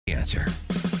answer.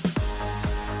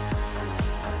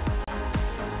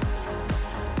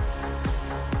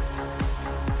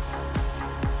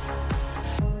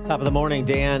 Top of the morning,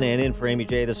 Dan, and in for Amy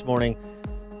J this morning,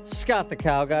 Scott the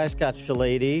Cow Guy, Scott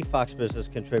Shalady, Fox Business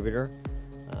contributor.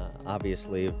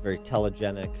 Obviously, a very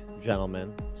telegenic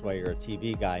gentleman. That's why you're a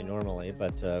TV guy normally,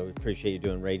 but we appreciate you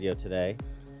doing radio today.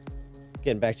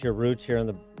 Getting back to your roots here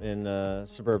in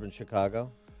suburban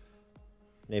Chicago,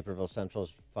 Naperville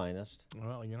Central's finest.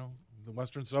 Well, the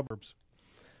western suburbs.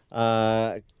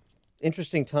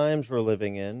 Interesting times we're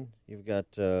living in. You've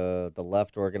got the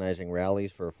left organizing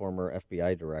rallies for a former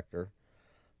FBI director.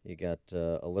 You got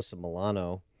Alyssa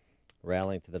Milano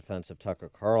rallying to the defense of Tucker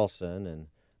Carlson, and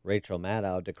Rachel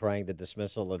Maddow decrying the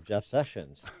dismissal of Jeff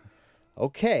Sessions.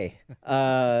 Okay.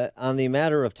 On the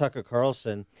matter of Tucker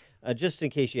Carlson, just in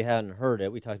case you hadn't heard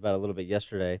it, we talked about it a little bit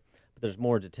yesterday, but there's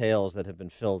more details that have been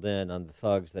filled in on the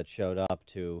thugs that showed up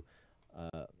to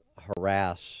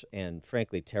harass and,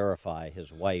 frankly, terrify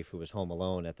his wife, who was home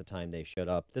alone at the time they showed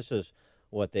up. This is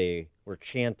what they were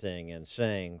chanting and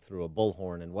saying through a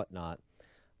bullhorn and whatnot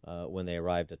when they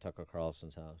arrived at Tucker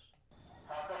Carlson's house.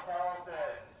 Tucker Carlson,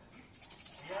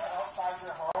 we are outside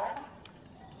your home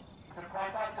to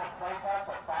protest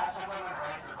of fascism and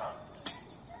racism.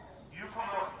 You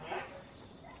promote hate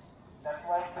that's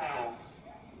led to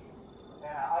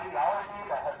an ideology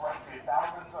that has led to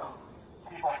thousands of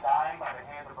people dying by the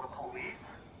hands of the police,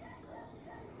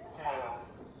 to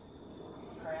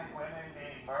trans women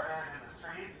being murdered in the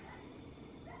streets.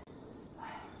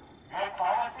 Your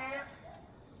policies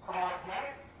promote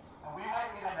hate, and we want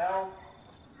you to know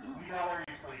we know where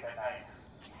you sleep at night.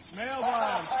 Mail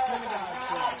bomb.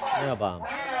 Mail bomb.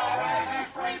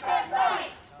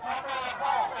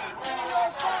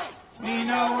 We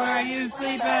know where you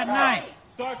sleep at night.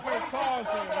 Tucker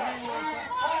Carlson.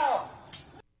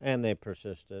 And they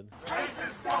persisted.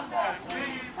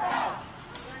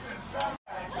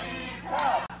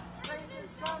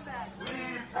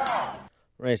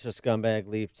 Racist scumbag,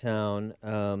 leave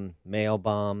town. Mail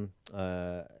bomb.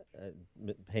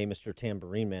 Hey, Mr.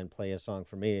 Tambourine Man, play a song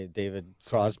for me. David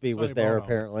Crosby was there, Bono.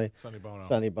 apparently.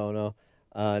 Sonny Bono.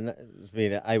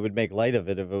 I would make light of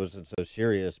it if it wasn't so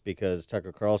serious, because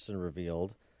Tucker Carlson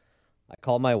revealed, I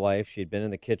called my wife. She'd been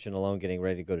in the kitchen alone getting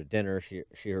ready to go to dinner. She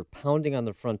heard pounding on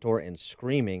the front door and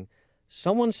screaming.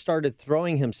 Someone started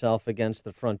throwing himself against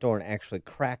the front door and actually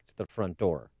cracked the front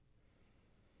door.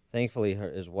 Thankfully,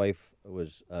 his wife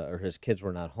was, or his kids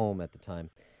were not home at the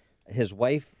time. His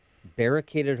wife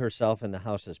barricaded herself in the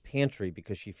house's pantry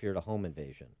because she feared a home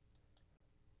invasion.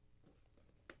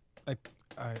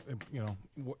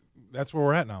 That's where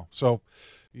we're at now. So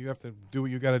you have to do what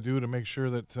you got to do to make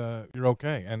sure that you're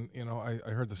okay. And,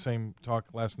 I heard the same talk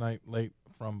last night late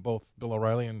from both Bill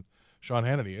O'Reilly and Sean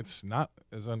Hannity. It's not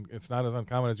as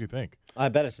uncommon as you think. I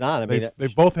bet it's not. They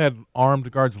both had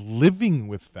armed guards living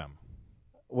with them.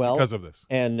 Well, because of this.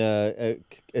 And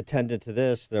attendant to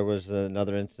this, there was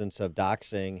another instance of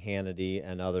doxing Hannity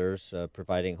and others,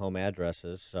 providing home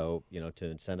addresses, so, to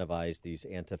incentivize these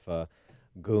Antifa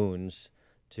goons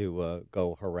to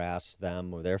go harass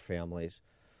them or their families.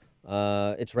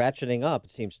 It's ratcheting up,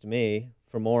 it seems to me.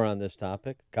 For more on this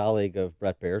topic, colleague of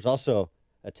Bret Baier's, also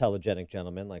a telegenic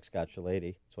gentleman like Scott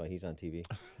Shalady. That's why he's on TV.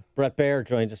 Bret Baier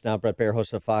joins us now. Bret Baier,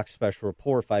 host of Fox Special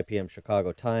Report, 5 p.m.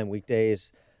 Chicago time,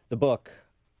 weekdays. The book,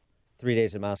 3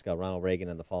 Days in Moscow, Ronald Reagan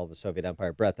and the Fall of the Soviet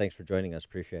Empire. Bret, thanks for joining us.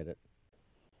 Appreciate it.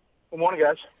 Good morning,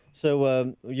 guys.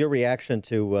 So your reaction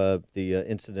to the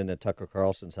incident at Tucker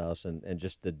Carlson's house and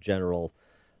just the general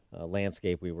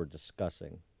landscape we were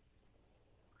discussing.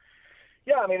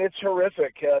 Yeah, it's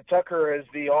horrific. Tucker is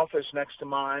the office next to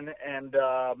mine, and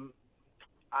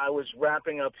I was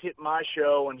wrapping up my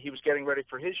show, and he was getting ready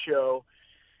for his show,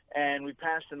 and we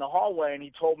passed in the hallway, and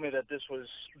he told me that this was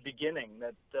beginning,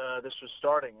 that this was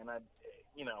starting, and I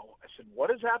said,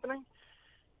 what is happening?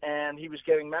 And he was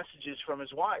getting messages from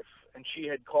his wife, and she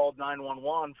had called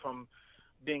 911 from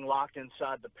being locked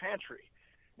inside the pantry.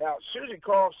 Now, Susie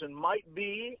Carlson might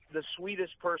be the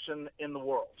sweetest person in the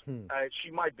world.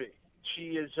 She might be.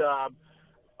 She is a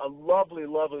lovely,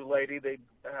 lovely lady. They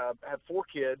have 4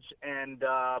 kids, and,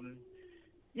 I'm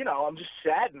just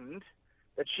saddened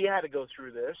that she had to go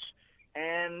through this.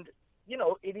 And,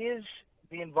 it is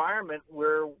the environment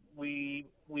where we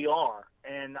are,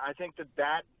 and I think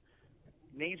that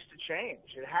needs to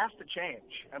change. It has to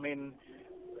change.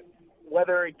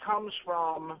 Whether it comes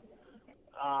from,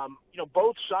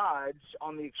 both sides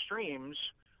on the extremes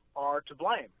are to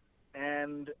blame.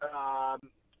 And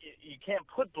you can't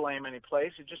put blame any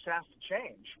place. It just has to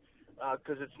change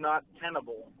because it's not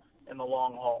tenable in the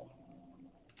long haul.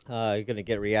 You're going to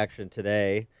get reaction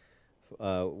today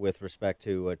with respect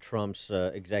to Trump's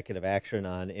executive action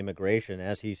on immigration.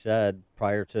 As he said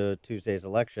prior to Tuesday's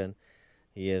election,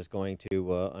 he is going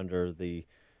to, under the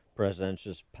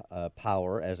president's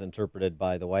power, as interpreted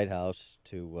by the White House,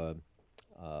 to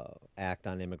act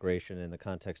on immigration in the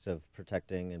context of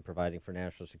protecting and providing for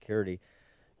national security.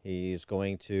 He's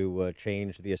going to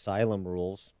change the asylum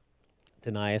rules,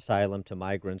 deny asylum to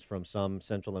migrants from some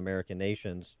Central American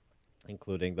nations,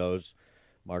 including those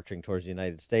marching towards the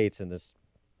United States in this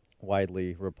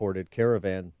widely reported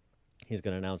caravan. He's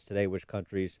going to announce today which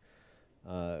countries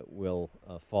will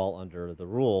fall under the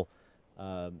rule.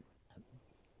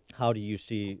 How do you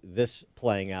see this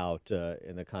playing out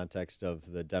in the context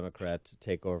of the Democrat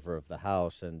takeover of the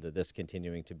House and this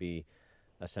continuing to be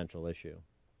a central issue?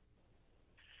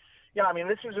 Yeah, I mean,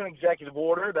 this is an executive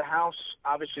order. The House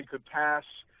obviously could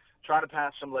try to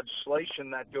pass some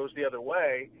legislation that goes the other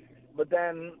way, but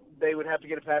then they would have to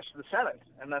get it passed to the Senate,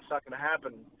 and that's not going to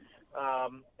happen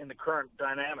in the current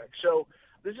dynamic. So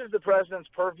this is the president's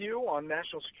purview on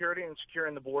national security and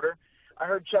securing the border. I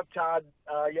heard Chuck Todd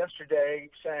yesterday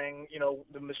saying,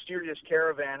 the mysterious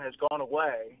caravan has gone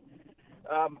away.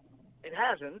 It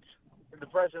hasn't. The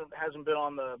president hasn't been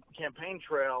on the campaign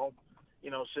trail,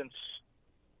 since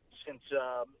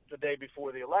the day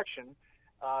before the election.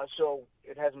 So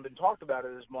it hasn't been talked about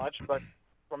it as much. But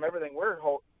from everything we're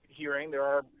hearing, there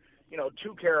are,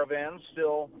 2 caravans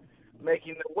still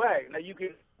making their way. Now, you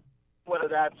can, whether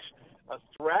that's a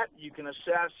threat, you can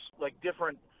assess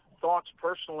different thoughts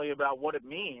personally about what it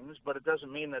means, but it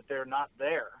doesn't mean that they're not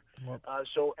there.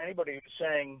 So anybody who's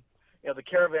saying, the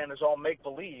caravan is all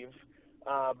make-believe,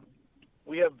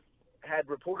 we have had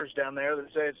reporters down there that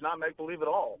say it's not make-believe at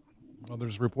all. Well,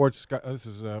 there's reports. Scott, this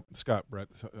is Scott, Brett.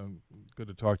 Good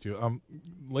to talk to you.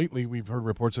 Lately, we've heard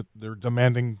reports that they're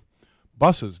demanding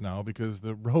buses now because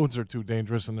the roads are too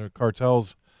dangerous and their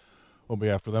cartels will be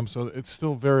after them. So it's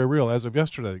still very real. As of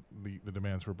yesterday, the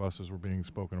demands for buses were being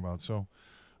spoken about. So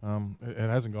it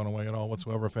hasn't gone away at all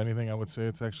whatsoever. If anything, I would say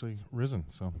it's actually risen.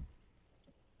 So.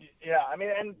 Yeah, I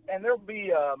mean, and there'll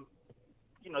be,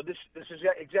 this is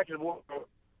executive order.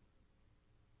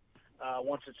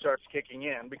 Once it starts kicking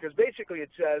in, because basically it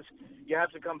says you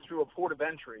have to come through a port of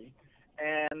entry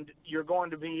and you're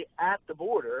going to be at the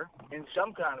border in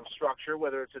some kind of structure,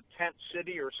 whether it's a tent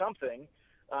city or something.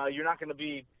 You're not going to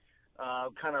be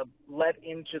kind of let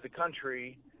into the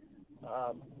country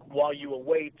while you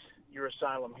await your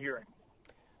asylum hearing.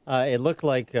 It looked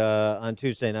like on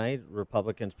Tuesday night,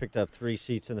 Republicans picked up 3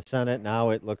 seats in the Senate. Now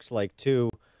it looks like 2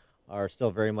 are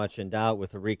still very much in doubt,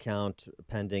 with a recount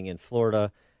pending in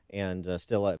Florida. And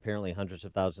still apparently hundreds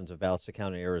of thousands of ballots to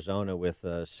count in Arizona, with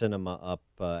Sinema up,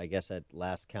 I guess at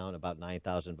last count, about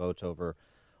 9,000 votes over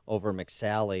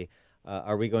McSally.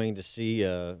 Are we going to see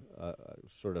a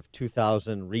sort of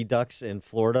 2,000 redux in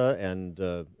Florida, and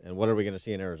what are we going to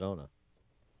see in Arizona?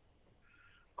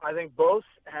 I think both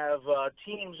have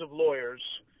teams of lawyers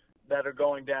that are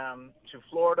going down to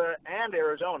Florida and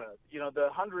Arizona. The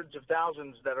hundreds of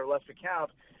thousands that are left to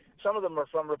count, some of them are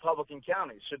from Republican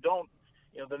counties, so don't.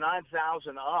 The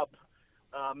 9,000 up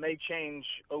may change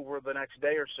over the next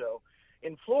day or so.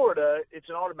 In Florida, it's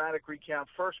an automatic recount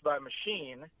first by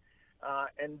machine,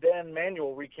 and then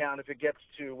manual recount if it gets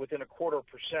to within 0.25%.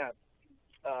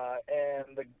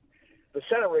 And the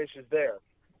Senate race is there.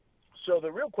 So the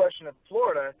real question of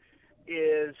Florida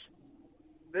is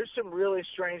there's some really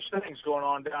strange things going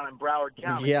on down in Broward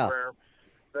County, where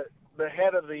the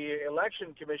head of the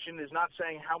election commission is not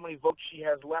saying how many votes she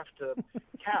has left to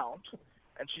count.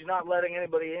 And she's not letting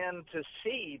anybody in to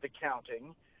see the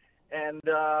counting. And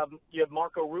you have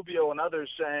Marco Rubio and others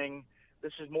saying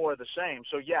this is more of the same.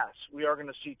 So, yes, we are going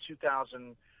to see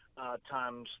 2,000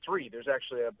 times 3. There's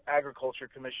actually an Agriculture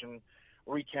Commission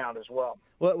recount as well.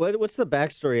 What's the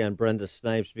backstory on Brenda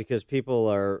Snipes? Because people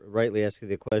are rightly asking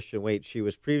the question, wait, she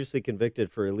was previously convicted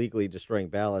for illegally destroying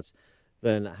ballots.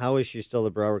 Then how is she still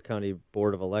the Broward County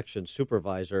Board of Elections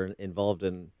supervisor involved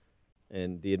in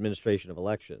the administration of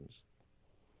elections?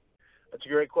 That's a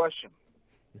great question.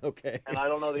 Okay. And I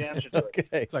don't know the answer to it.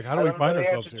 Okay. It's like, how do we find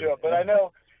ourselves here? But I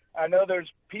know there's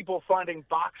people finding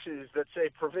boxes that say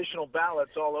provisional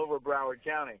ballots all over Broward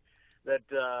County that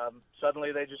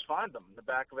suddenly they just find them in the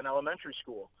back of an elementary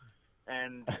school.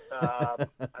 And I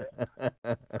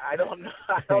don't know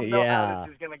how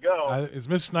this is going to go. Is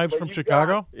Miss Snipes from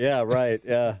Chicago? Yeah, right.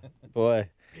 Yeah. Boy.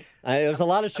 There's a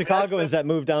lot of Chicagoans that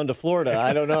moved down to Florida.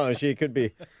 I don't know. She could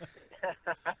be.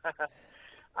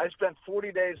 I spent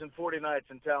 40 days and 40 nights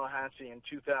in Tallahassee in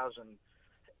 2000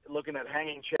 looking at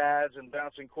hanging chads and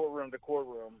bouncing courtroom to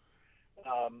courtroom.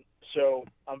 So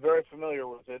I'm very familiar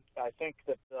with it. I think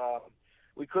that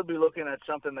we could be looking at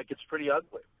something that gets pretty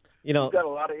ugly. You know, You've got a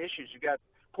lot of issues. You've got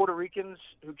Puerto Ricans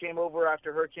who came over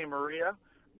after Hurricane Maria,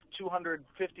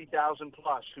 250,000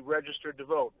 plus who registered to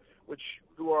vote,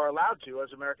 who are allowed to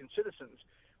as American citizens.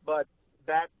 But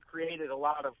that created a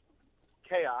lot of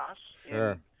chaos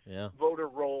sure, in yeah. voter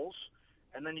rolls.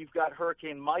 And then you've got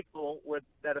Hurricane Michael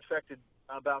that affected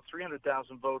about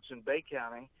 300,000 votes in Bay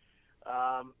County.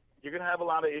 You're going to have a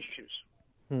lot of issues.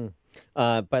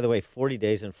 By the way, 40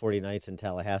 Days and 40 Nights in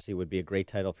Tallahassee would be a great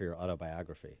title for your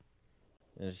autobiography.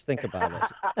 Just think about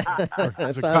it.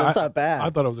 That's not bad. I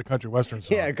thought it was a country western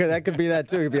song. Yeah, that could be that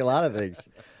too. It could be a lot of things.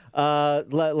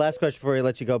 Last question before we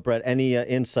let you go, Brett. Any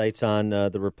insights on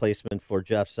the replacement for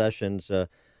Jeff Sessions?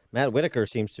 Matt Whitaker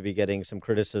seems to be getting some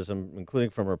criticism, including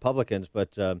from Republicans,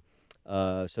 but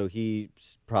so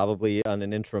he's probably on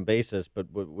an interim basis.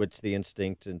 But what's the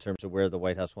instinct in terms of where the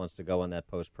White House wants to go on that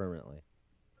post permanently?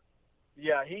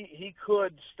 Yeah, he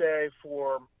could stay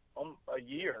for a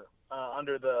year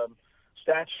under the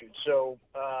statute. So,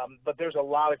 but there's a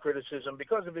lot of criticism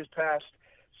because of his past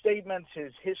statements,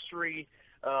 his history,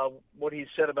 what he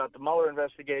said about the Mueller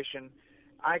investigation.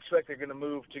 I expect they're going to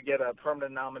move to get a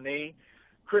permanent nominee.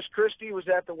 Chris Christie was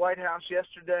at the White House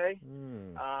yesterday.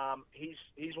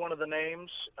 He's one of the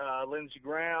names. Lindsey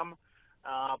Graham,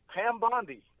 Pam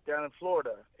Bondi down in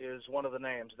Florida is one of the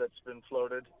names that's been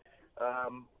floated.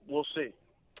 We'll see.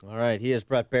 All right. He is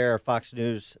Bret Baier, Fox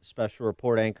News special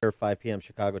report anchor, 5 p.m.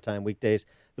 Chicago time, weekdays.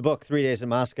 The book, 3 Days in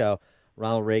Moscow,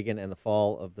 Ronald Reagan and the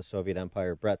Fall of the Soviet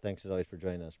Empire. Brett, thanks as always for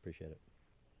joining us. Appreciate it.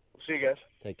 See you guys.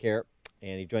 Take care.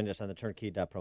 And he joined us on the turnkey.pro.